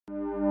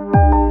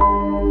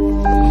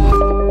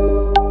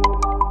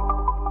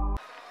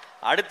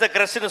அடுத்த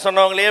கிரஷ்னு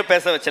சொன்னவங்களையே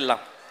பேச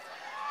வச்சிடலாம்.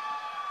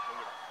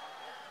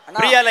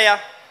 பிரியாலயா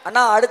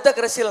அண்ணா அடுத்த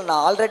கிரஷ் இல்லைண்ணா,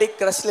 ஆல்ரெடி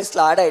கிரஷ்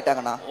லிஸ்ட்ல add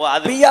ஆயிட்டாங்கண்ணா.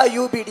 Priya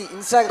UPT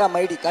Instagram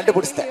ID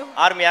கண்டுபிடிச்சிட்டேன்.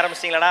 ஆர்மி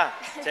ஆரம்பிச்சிட்டீங்களாடா?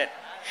 சரி.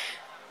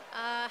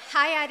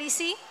 Hi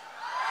ஆரிசி.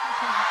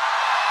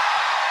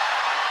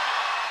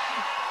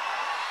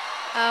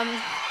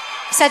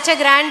 such a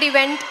grand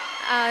event.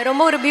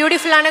 ரொம்ப ஒரு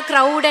பியூட்டிஃபுல்லான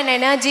க்ரௌட் அண்ட்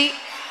எனர்ஜி.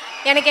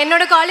 எனக்கு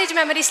என்னோட காலேஜ்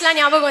மெமரிஸ்லாம்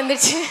ஞாபகம்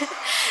வந்துடுச்சு.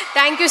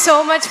 Thank you so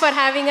much for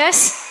having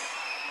as.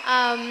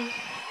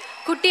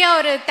 குட்டியாக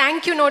ஒரு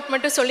தேங்க்யூ நோட்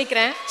மட்டும்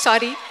சொல்லிக்கிறேன்.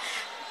 சாரி.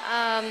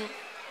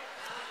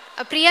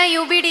 பிரியா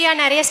யூபிடியாக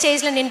நிறைய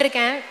ஸ்டேஜில்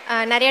நின்றுருக்கேன்,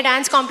 நிறைய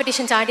டான்ஸ்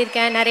காம்படிஷன்ஸ்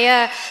ஆடிருக்கேன், நிறைய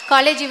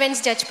காலேஜ்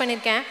ஈவெண்ட்ஸ் ஜட்ஜ்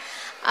பண்ணியிருக்கேன்.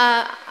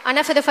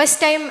 ஆனால் for the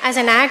first time as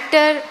an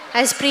actor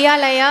as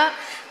Priyalaya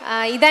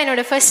இதான்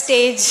என்னோடய ஃபஸ்ட்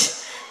ஸ்டேஜ்.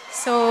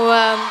 ஸோ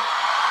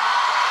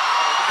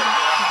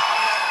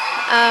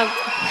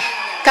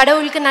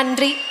கடவுளுக்கு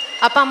நன்றி,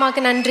 அப்பா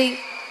அம்மாவுக்கு நன்றி,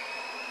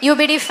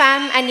 யூபிடி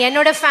ஃபேம் அண்ட்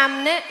என்னோட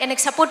ஃபேம்னு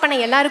எனக்கு சப்போர்ட்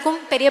பண்ண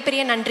எல்லாருக்கும் பெரிய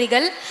பெரிய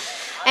நன்றிகள்.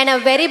 And a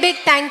very big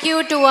thank you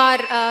to our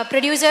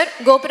producer,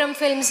 Gopuram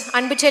Films,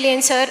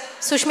 Anbuchelian sir,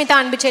 Sushmita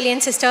Anbuchelian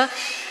sister,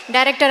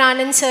 director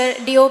Anand sir,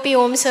 DOP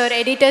Om sir,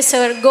 editor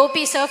sir,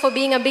 Gopi sir for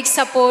being a big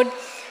support,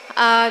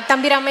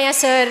 Tambiramaya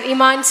sir,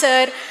 Iman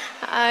sir,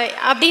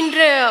 அப்படின்ற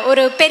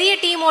ஒரு பெரிய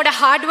டீமோட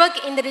hard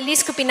work இந்த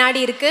ரிலீஸ்க்கு பின்னாடி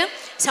இருக்குது.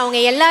 So அவங்க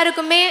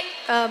எல்லாருக்குமே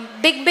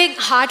பிக்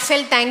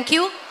ஹார்ட்ஃபெல்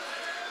தேங்க்யூ.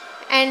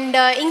 அண்ட்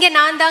இங்கே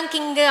நான் தான்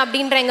கிங்கு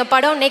அப்படின்ற எங்கள்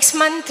படம் நெக்ஸ்ட்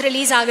மந்த்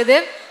ரிலீஸ் ஆகுது,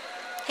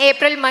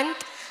 ஏப்ரல் மந்த்.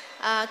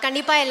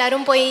 கண்டிப்பாக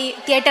எல்லோரும் போய்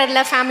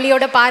தியேட்டரில்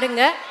ஃபேமிலியோடு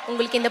பாருங்கள்.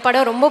 உங்களுக்கு இந்த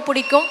படம் ரொம்ப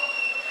பிடிக்கும்.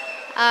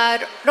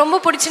 ரொம்ப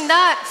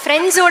பிடிச்சிருந்தா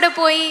ஃப்ரெண்ட்ஸோடு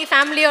போய்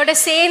ஃபேமிலியோடு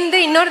சேர்ந்து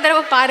இன்னொரு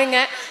தடவை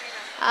பாருங்கள்.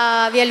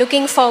 we are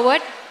looking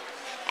forward.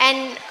 And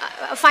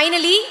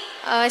finally,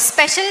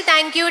 special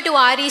thank you to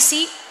REC.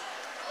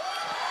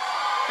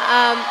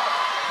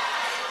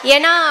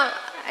 ஏன்னா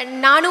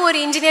நானும் ஒரு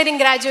இன்ஜினியரிங்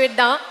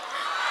கிராஜுவேட் தான்.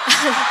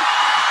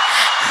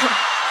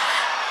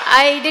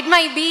 I did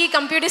my BE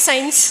computer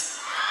science.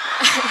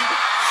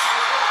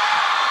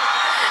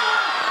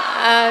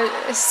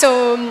 So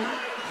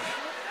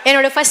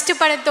என்னோட ஃபஸ்ட்டு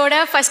படத்தோட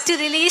ஃபஸ்ட்டு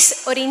ரிலீஸ்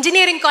ஒரு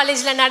இன்ஜினியரிங்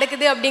காலேஜில்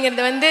நடக்குது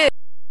அப்படிங்கிறது வந்து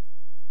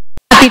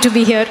happy to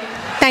be here.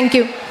 Thank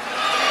you.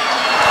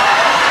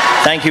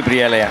 Thank you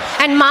Priyalaya.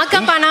 And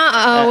markup ஆனால்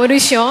ஒரு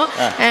விஷயம்,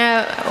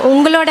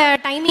 உங்களோட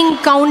டைமிங்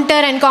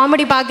கவுண்டர் அண்ட்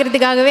காமெடி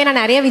பார்க்கறதுக்காகவே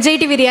நான் நிறைய விஜய்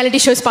டிவி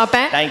ரியாலிட்டி ஷோஸ்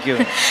பார்ப்பேன்.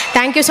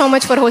 Thank you so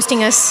much for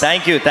hosting as.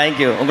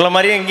 Thank you. உங்களை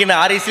மாதிரியே இங்கே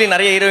ஆர்இசிலையும்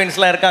நிறைய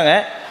ஹீரோயின்ஸ்லாம் இருக்காங்க.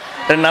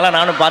 2 நாளாக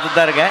நானும் பார்த்துட்டு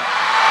தான் இருக்கேன்.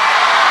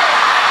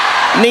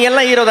 நீங்கள்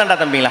எல்லாம் ஹீரோ தான்டா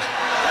தம்பிங்களா?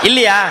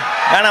 இல்லையா?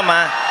 வேணாமா?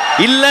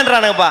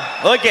 இல்லைன்றானுங்கப்பா.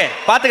 ஓகே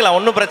பார்த்துக்கலாம்,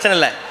 ஒன்றும் பிரச்சனை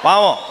இல்லை.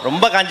 பாவம்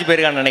ரொம்ப காஞ்சி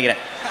போயிருக்கான்னு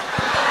நினைக்கிறேன்.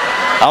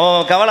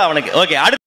 அவன் கவலை அவனுக்கு. ஓகே அடுத்து